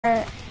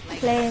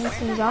playing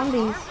some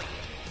zombies.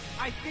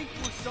 I think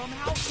we're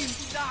somehow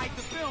inside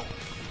the film.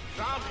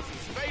 Zombies in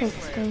space. Take a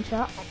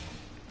screenshot.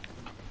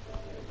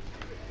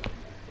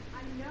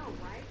 I know,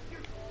 right?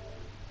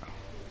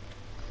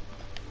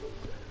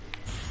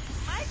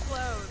 My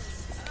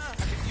clothes.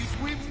 You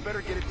sweeps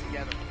better get it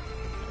together.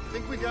 I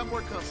think we got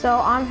more company. So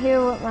I'm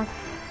here with my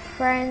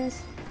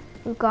friends.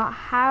 We've got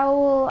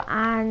Howl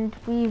and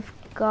we've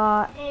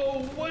got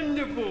oh,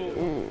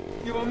 wonderful!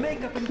 Your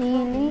makeup and Keely.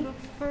 clothing look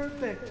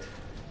perfect.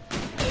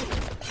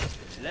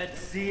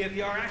 Let's see if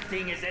your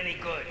acting is any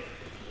good.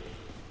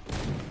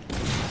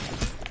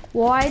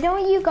 Why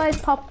don't you guys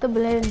pop the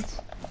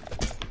balloons?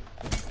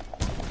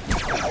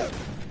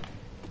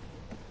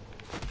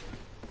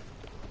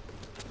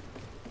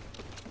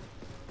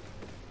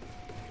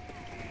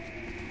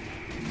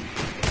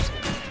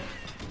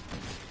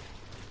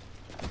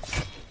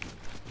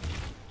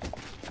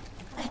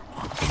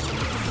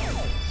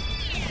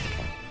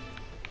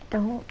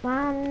 Don't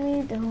mind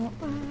me,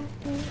 don't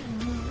mind me.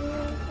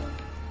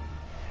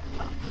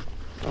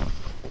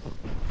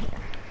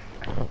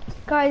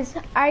 Guys,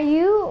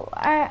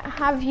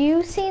 have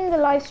you seen the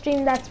live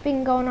stream that's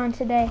been going on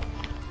today?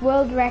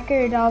 World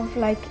record of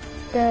like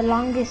the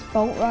longest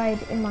boat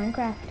ride in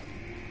Minecraft.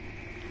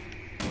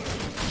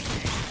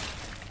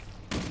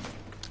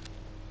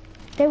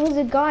 There was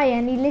a guy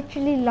and he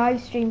literally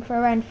live streamed for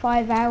around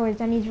 5 hours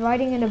and he's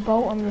riding in a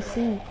boat on the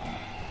sea.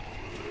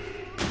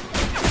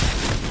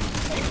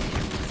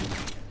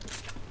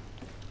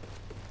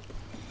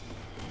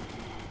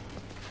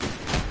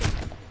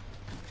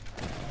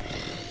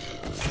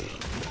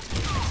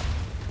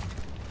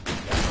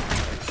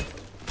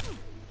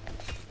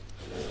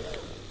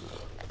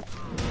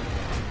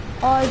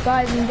 Oh,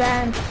 guys, I'm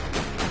down.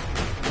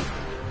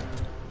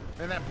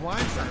 And that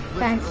blindside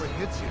Thanks. really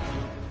hits you.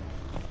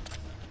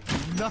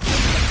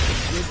 Nothing like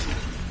the good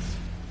ones.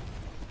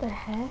 The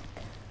heck?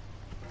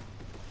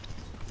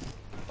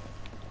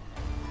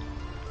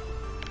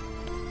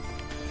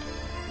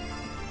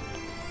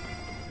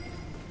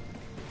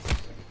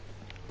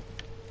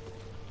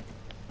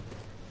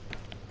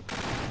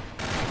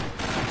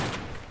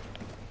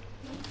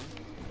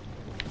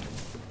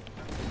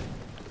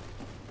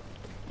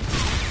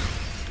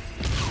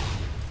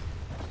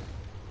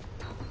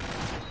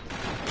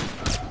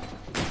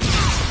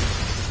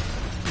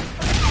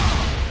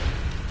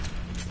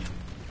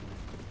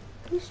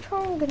 Who's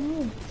throwing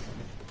grenades?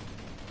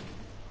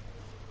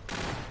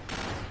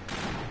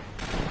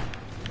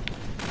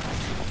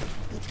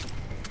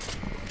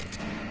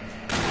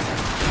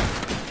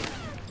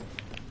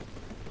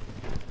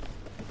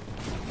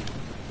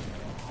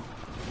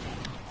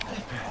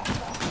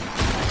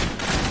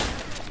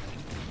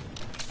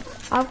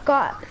 I've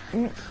got,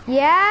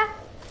 yeah?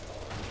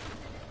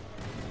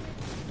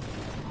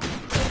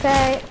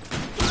 Okay.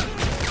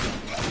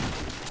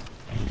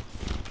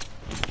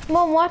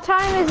 Mom, what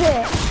time is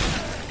it?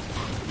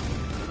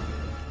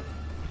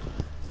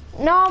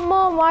 No,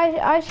 Mom,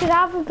 I should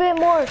have a bit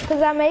more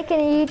because I'm making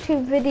a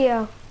YouTube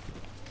video.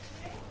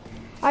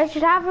 I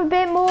should have a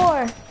bit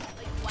more.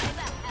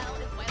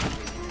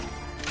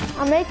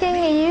 I'm making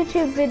a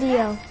YouTube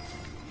video.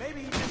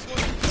 Maybe you just want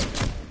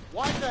to...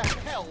 Why the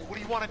hell would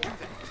you want to do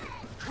that?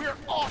 We're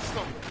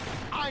awesome.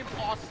 I'm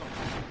awesome.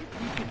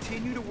 If we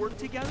continue to work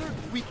together,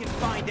 we can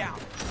find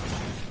out.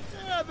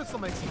 Yeah, this'll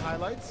make some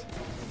highlights.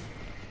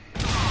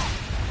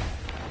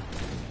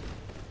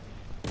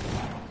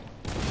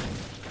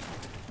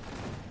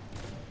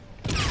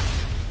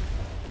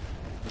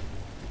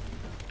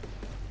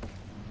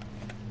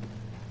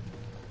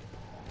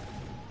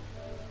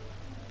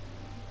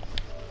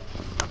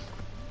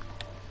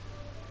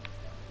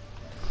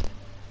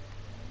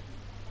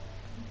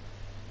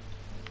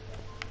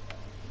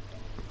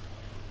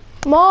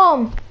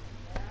 Mom,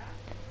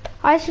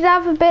 I should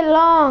have a bit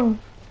long.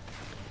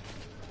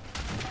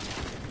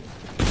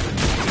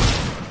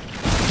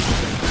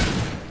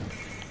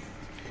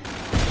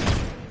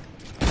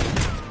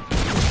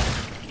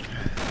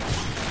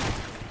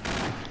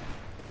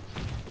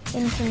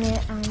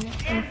 Infinite and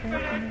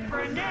infinite.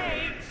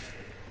 Grenades!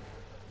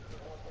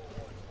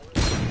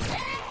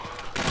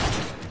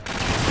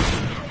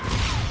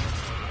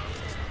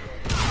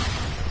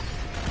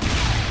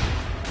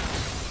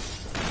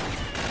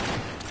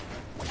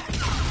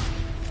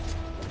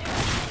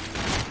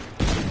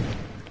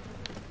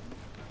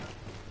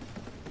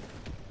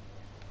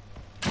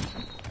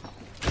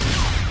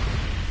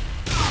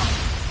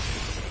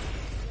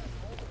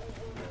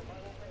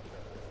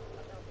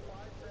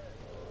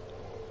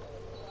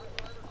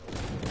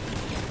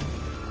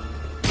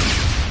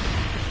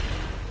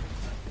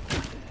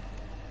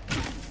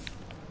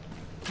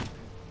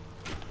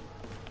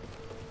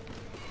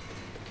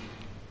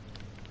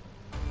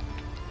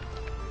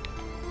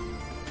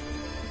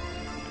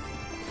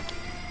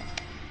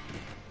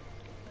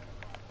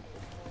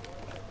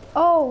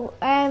 Oh,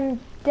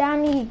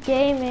 Danny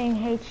Gaming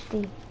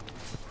HD.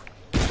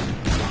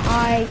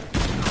 Hi,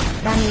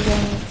 Danny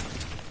Gaming.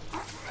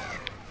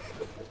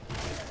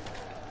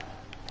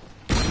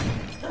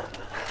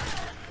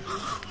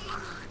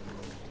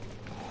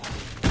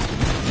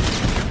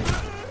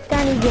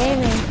 Danny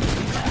Gaming.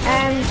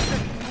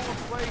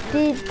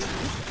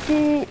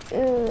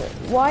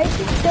 Why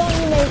don't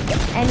you make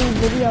any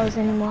videos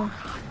anymore?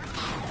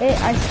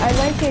 I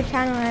went to your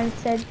channel and it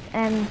said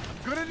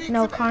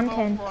no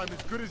content.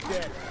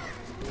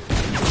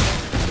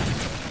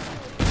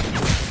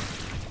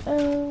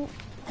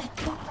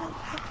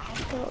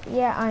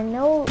 Yeah, I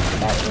know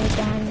that you're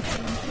Danny.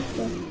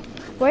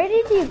 Where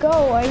did you go?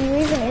 Are you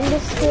even in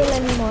this school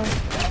anymore?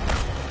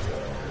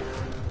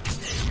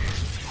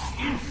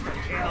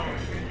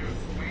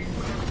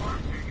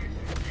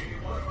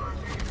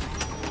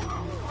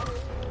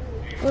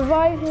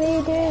 Revive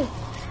me, dude.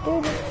 Oh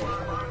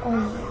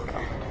my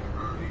god.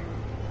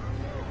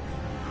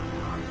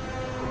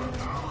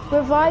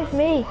 Revive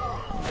me.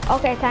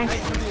 Okay, thanks.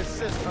 Thanks for the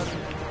assist, honey.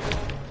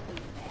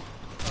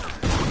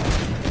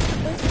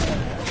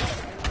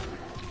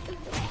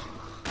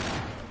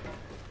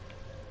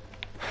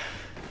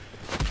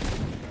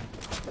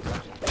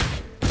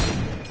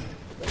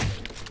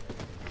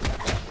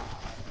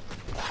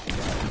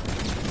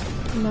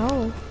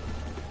 No,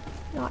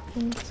 not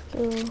in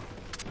school.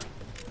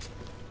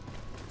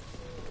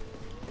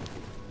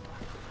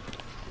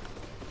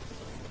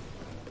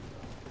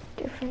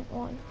 Different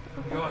one.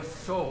 Your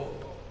soul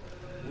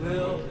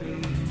will be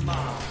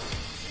mine.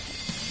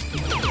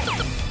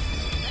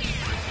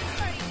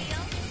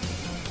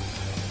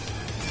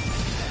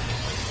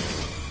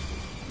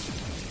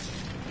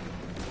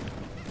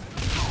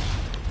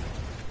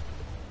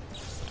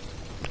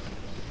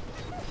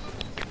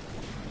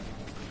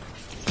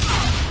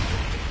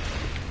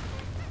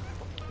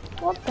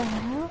 What the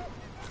hell?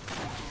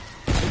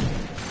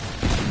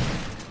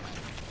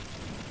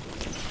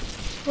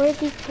 Where did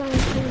he try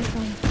and come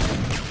from?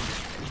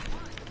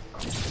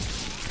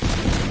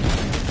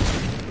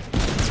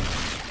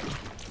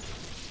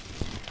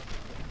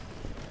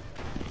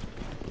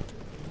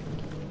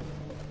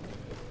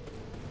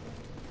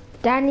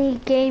 Danny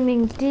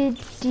Gaming, do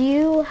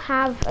you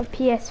have a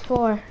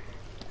PS4?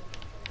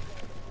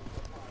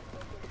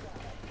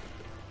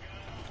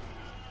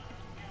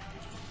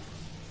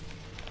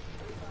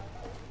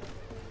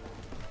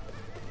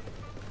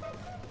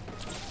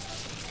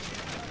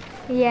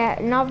 Yeah,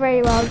 not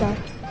very well though.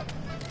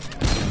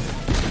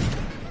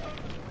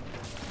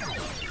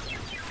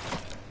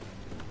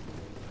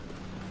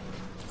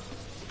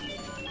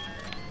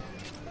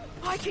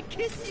 I could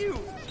kiss you,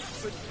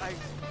 but I.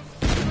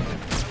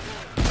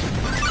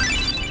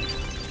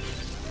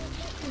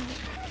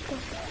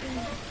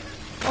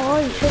 Oh,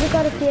 you should have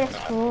got a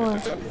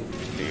PS4.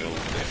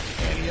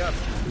 Annie up.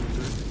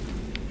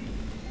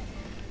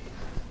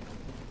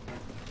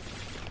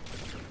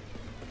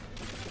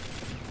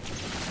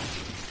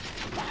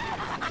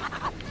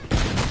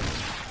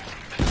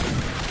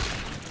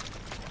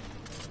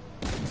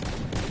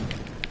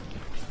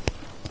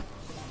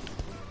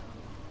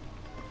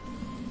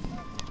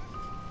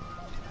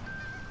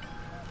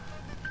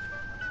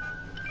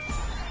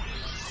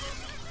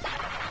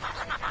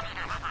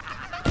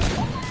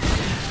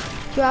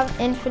 Do you have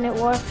Infinite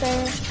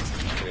Warfare?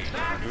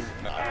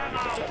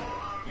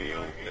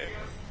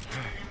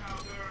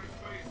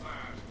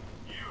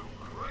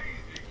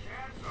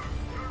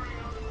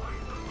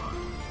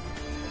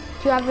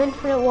 Do you have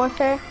Infinite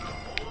Warfare?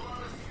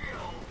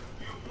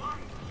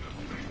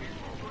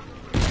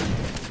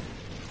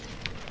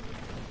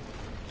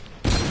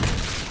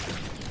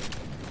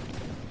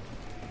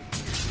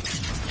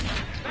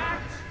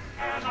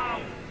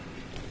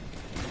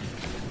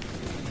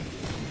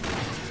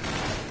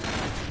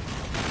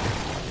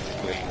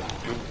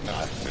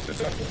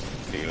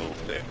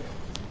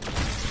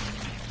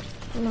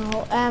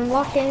 No.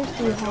 What games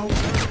do you have?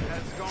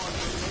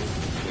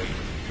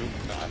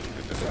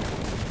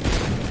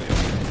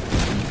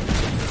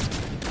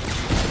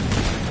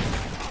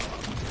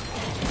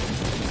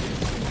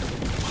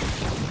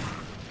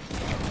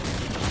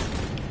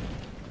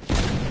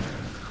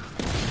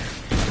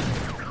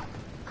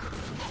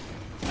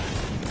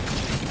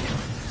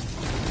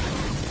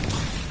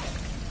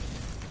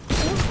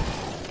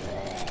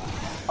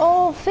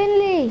 Oh,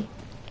 Finley!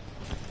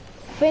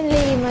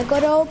 Finley, my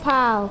good old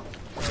pal.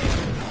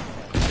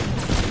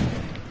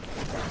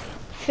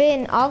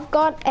 Finn, I've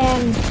got a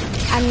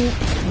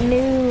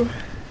new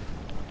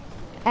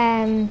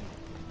I've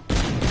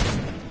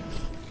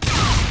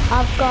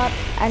got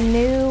a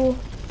new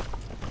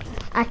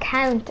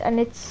account and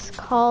it's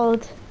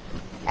called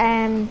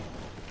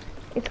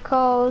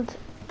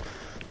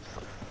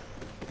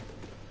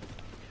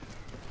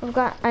I've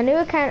got a new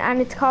account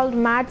and it's called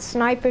Mad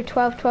Sniper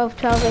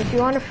 121212. If you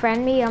want to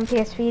friend me on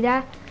PS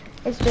Vita,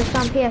 it's just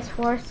on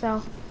PS4.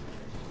 So,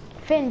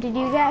 Finn, did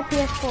you get a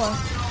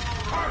PS4?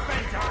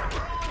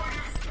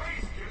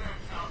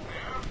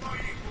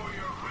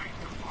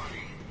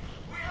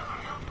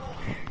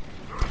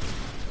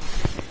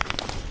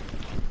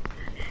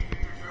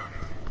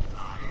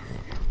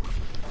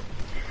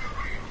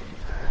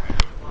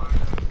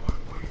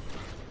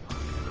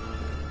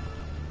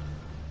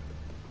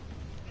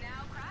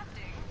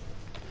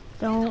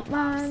 Don't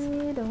mind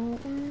me,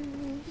 don't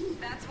mind me.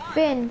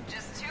 Finn,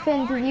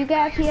 did you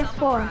get a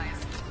PS4?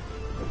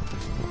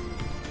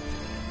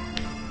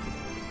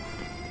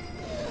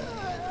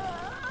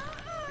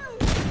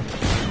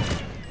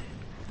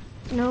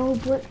 No,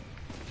 but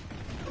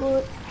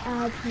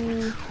add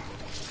me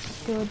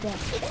to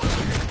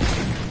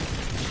that.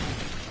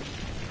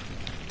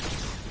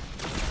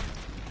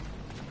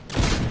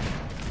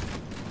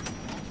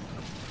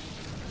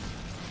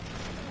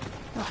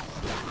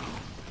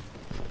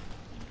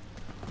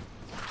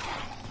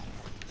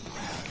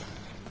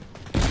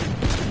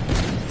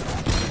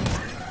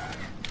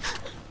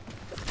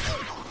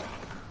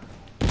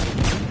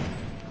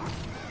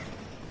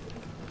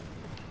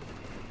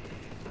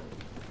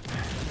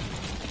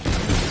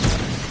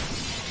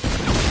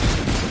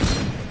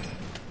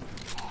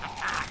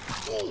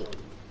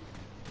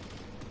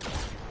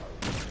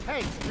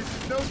 Hey,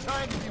 this is no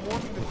time to be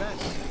warming the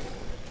bench.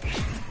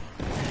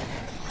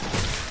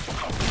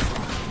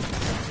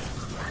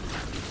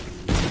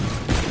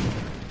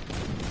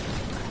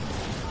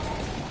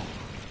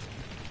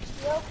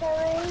 Yo,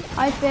 Kerry.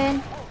 Hi,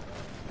 Finn.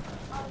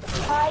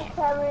 Hi,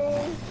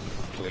 Kerry.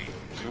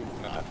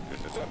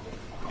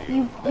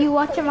 You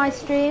watching my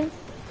stream?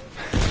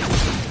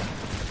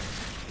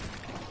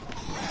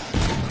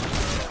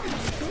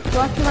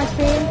 Watching my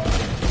stream?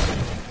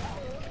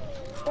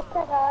 Just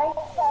say hi,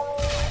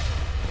 Kerry.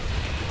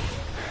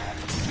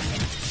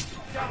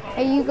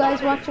 Are you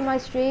guys watching my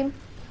stream?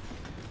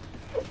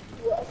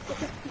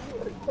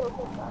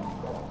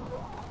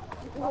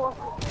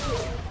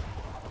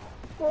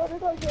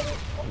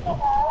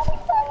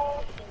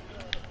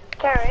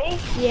 Kerry,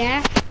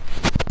 Yeah.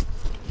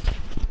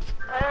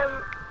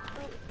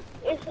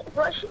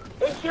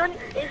 is your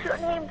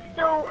name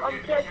still on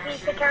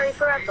PSV to Carry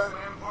Forever?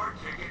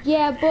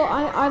 Yeah, but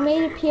I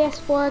made a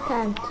PS4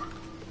 account.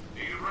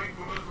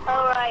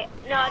 Alright,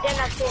 no, I don't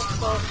have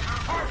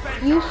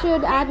PS4. You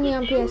should add me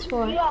on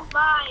PS4. Yeah,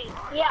 mine.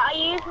 Yeah, I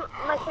use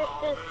my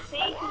sister's.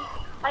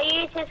 I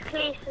use his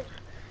Khalees's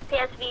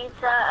PSV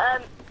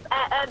to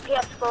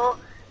PS4,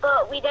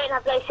 but we don't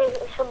have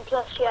PlayStation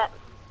Plus yet.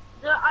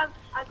 No, I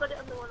got it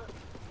on the one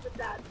with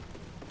Dad.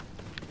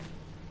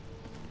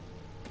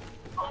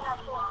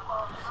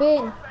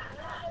 Finn.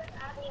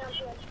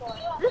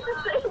 This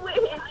is so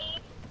weird.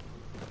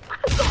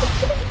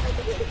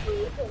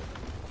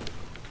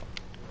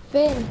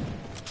 Finn.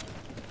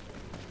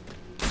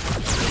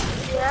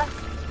 Yeah.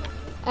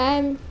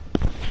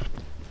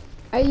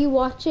 Are you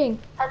watching?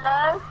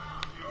 Hello?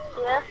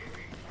 Yeah.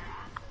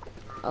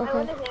 I Okay.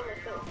 want to hear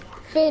myself.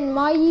 Finn,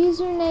 my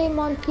username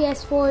on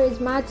PS4 is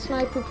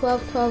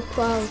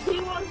MadSniper121212. He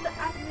wants to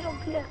add me on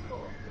PS4.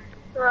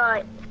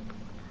 Right.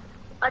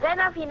 I don't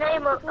have your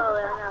name on. Oh,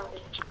 I know.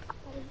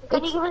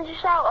 Can you give us a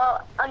shout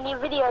out on your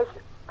videos?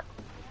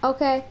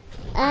 Okay.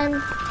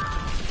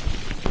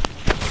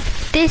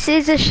 This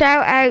is a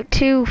shout out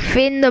to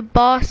Finn the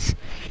Boss.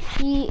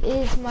 He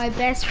is my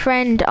best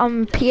friend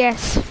on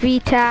PS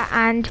Vita,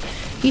 and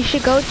you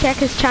should go check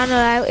his channel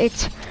out.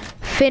 It's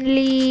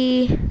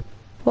Finley.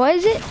 What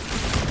is it?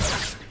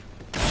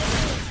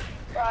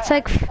 It's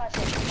like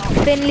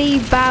Finley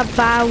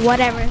Baba,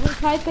 whatever. He'll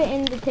type it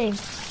in the thing.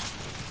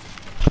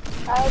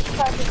 I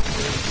tried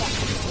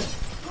to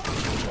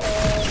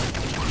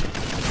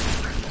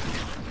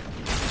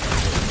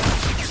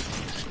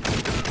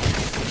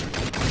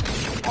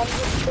I'm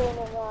just doing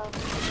it now.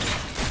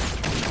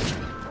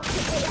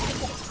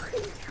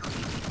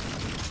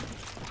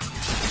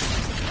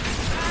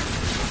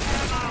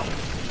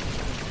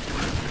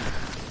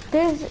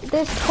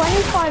 There's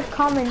 25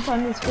 comments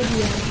on this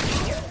video.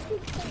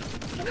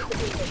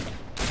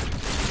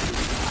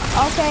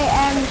 Okay,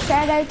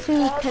 shout out to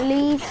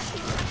Khalees,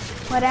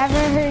 whatever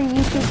her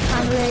YouTube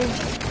channel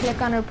is,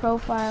 click on her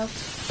profile,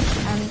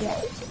 and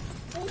yeah.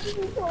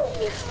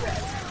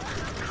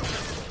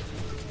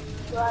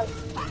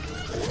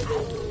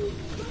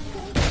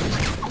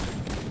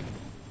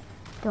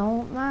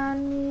 Don't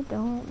mind me,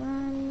 don't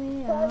mind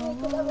me.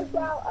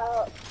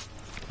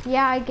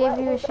 Yeah, I gave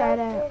you a shout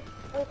out.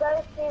 We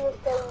gotta see the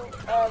same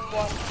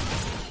one.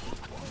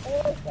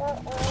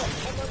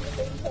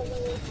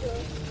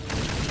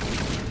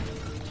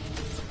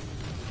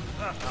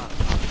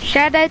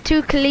 Shout out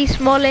to Khalees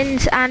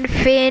Mullins and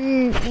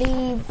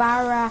Finley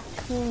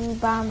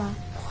Barakubama.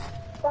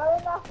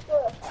 Baron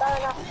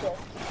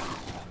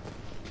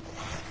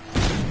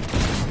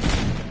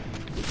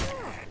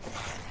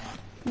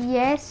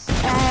Yes,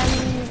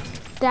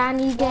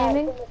 Danny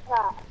Gaming.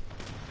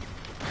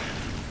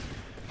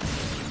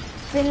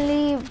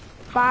 Finley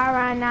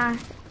Baranakus.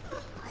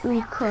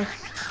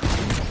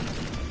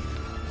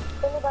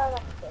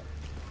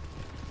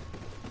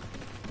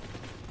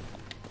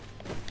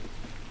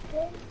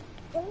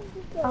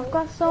 I've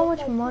got so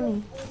much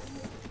money.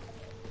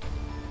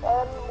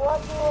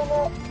 What do you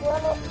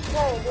wanna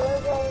play? Do you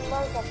wanna play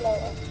Minecraft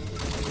later?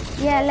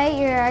 Yeah,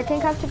 later. I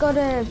think I have to go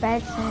to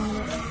bed soon. Do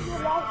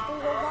live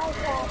stream on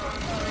Minecraft?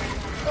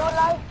 Do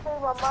live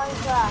stream on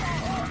Minecraft.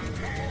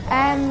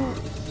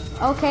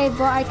 Okay,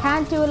 but I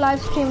can't do a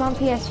live stream on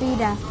PS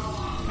Vita.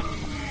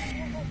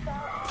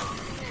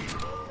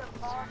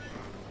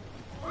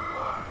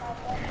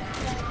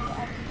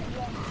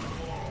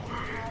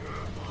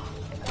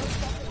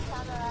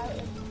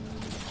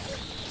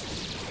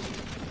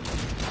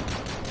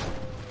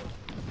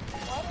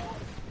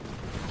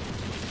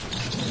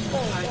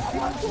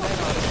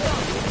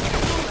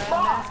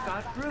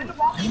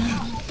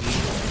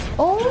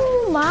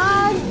 Oh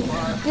my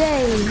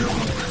days.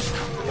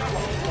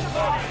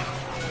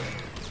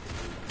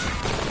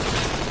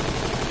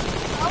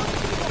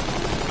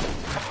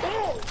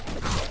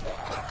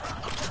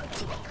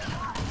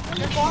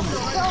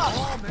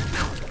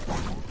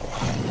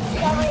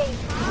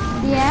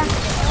 Yeah.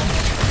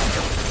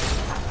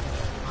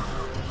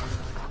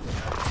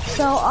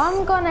 So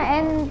I'm gonna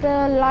end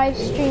the live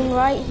stream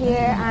right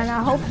here, and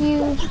I hope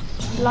you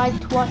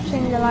liked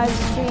watching the live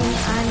stream,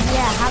 and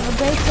yeah, have a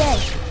great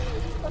day.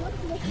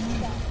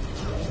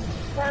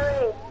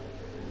 Terry,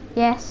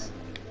 Yes.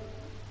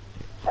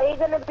 are you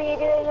gonna be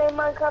doing a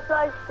Minecraft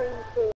live stream soon?